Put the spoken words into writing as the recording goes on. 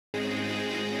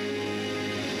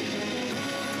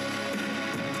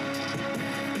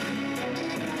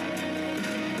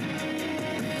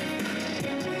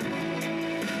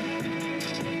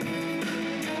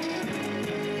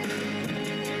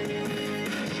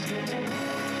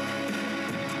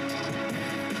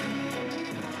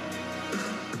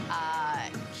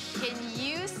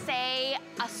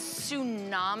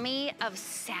tsunami of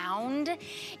sound.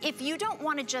 If you don't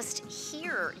want to just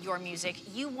hear your music,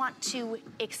 you want to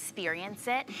experience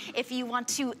it. If you want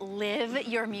to live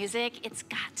your music, it's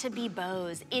got to be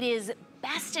Bose. It is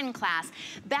best in class,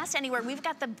 best anywhere. We've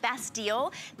got the best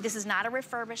deal. This is not a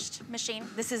refurbished machine.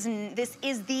 This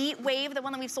is the Wave, the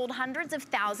one that we've sold hundreds of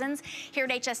thousands here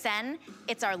at HSN.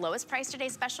 It's our lowest price today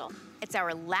special. It's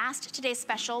our last today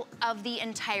special of the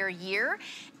entire year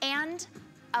and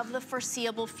of the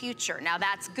foreseeable future. Now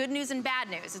that's good news and bad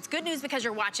news. It's good news because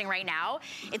you're watching right now.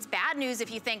 It's bad news if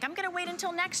you think, I'm gonna wait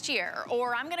until next year,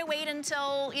 or I'm gonna wait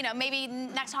until, you know, maybe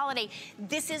next holiday.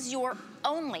 This is your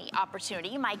only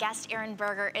opportunity. My guest, Aaron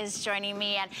Berger, is joining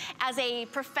me, and as a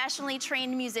professionally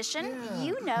trained musician,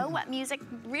 you know what music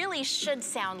really should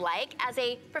sound like. As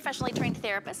a professionally trained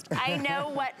therapist, I know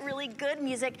what really good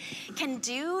music can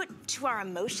do to our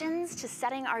emotions, to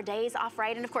setting our days off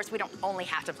right. And of course, we don't only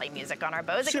have to play music on our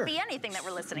Bose. It could be anything that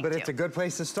we're listening to. But it's a good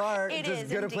place to start. It is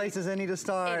as good a place as any to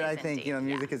start. I think, you know,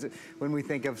 music is, when we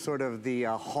think of sort of the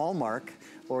hallmark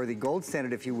or the gold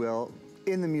standard, if you will,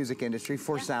 in the music industry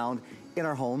for sound in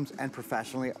our homes and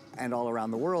professionally and all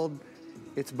around the world,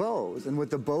 it's Bose. And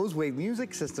what the Bose Wave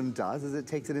music system does is it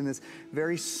takes it in this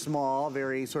very small,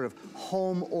 very sort of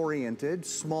home-oriented,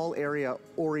 small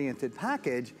area-oriented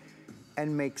package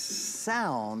and makes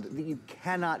sound that you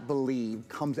cannot believe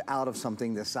comes out of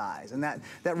something this size. And that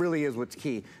really is what's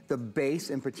key. The bass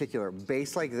in particular,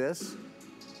 bass like this,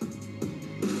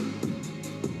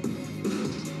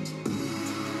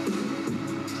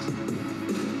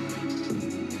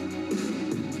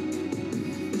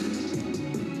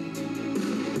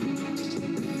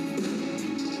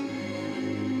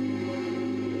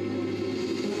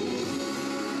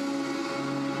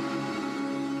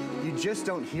 just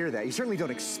don't hear that. You certainly don't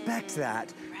expect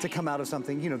that to come out of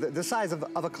something, you know, the size of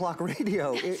a clock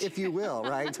radio, if you will,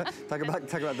 right? Talk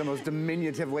about the most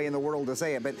diminutive way in the world to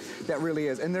say it, but that really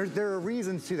is. And there are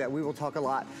reasons to that. We will talk a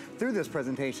lot through this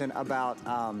presentation about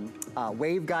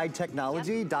waveguide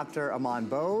technology. Dr. Amon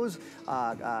Bose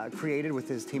created with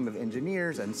his team of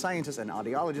engineers and scientists and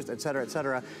audiologists, et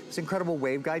cetera, this incredible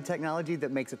waveguide technology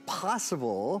that makes it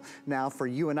possible now for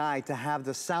you and I to have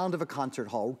the sound of a concert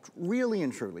hall, really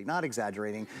and truly, not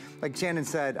exaggerating. Like Shannon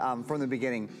said from the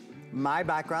beginning, my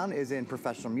background is in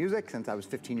professional music. Since I was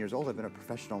 15 years old, I've been a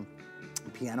professional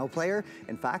piano player.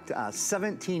 In fact,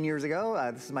 17 years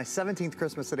ago, this is my 17th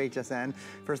Christmas at HSN.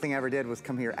 First thing I ever did was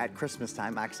come here at Christmas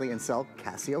time, actually, and sell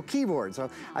Casio keyboards.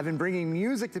 So I've been bringing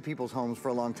music to people's homes for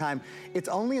a long time. It's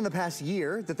only in the past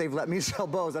year that they've let me sell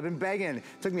Bose. I've been begging. It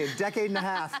took me a decade and a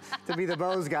half to be the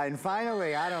Bose guy, and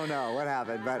finally, I don't know what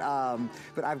happened, but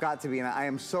I've got to be, and I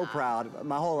am so proud.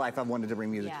 My whole life I've wanted to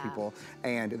bring music to people,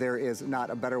 and there is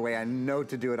not a better way I know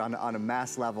to do it on a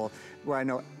mass level, where I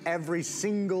know every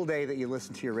single day that you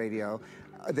listen to your radio,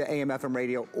 the AM, FM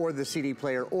radio, or the CD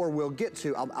player, or we'll get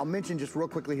to, I'll mention just real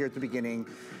quickly here at the beginning,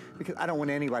 because I don't want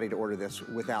anybody to order this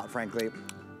without, frankly,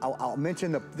 I'll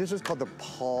mention this is called the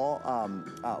Paul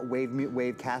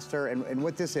Wavecaster, and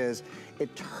what this is,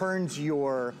 it turns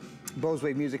your Bose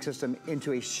Wave music system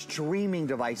into a streaming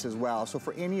device as well. So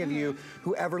for any of you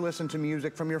who ever listen to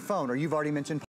music from your phone, or you've already mentioned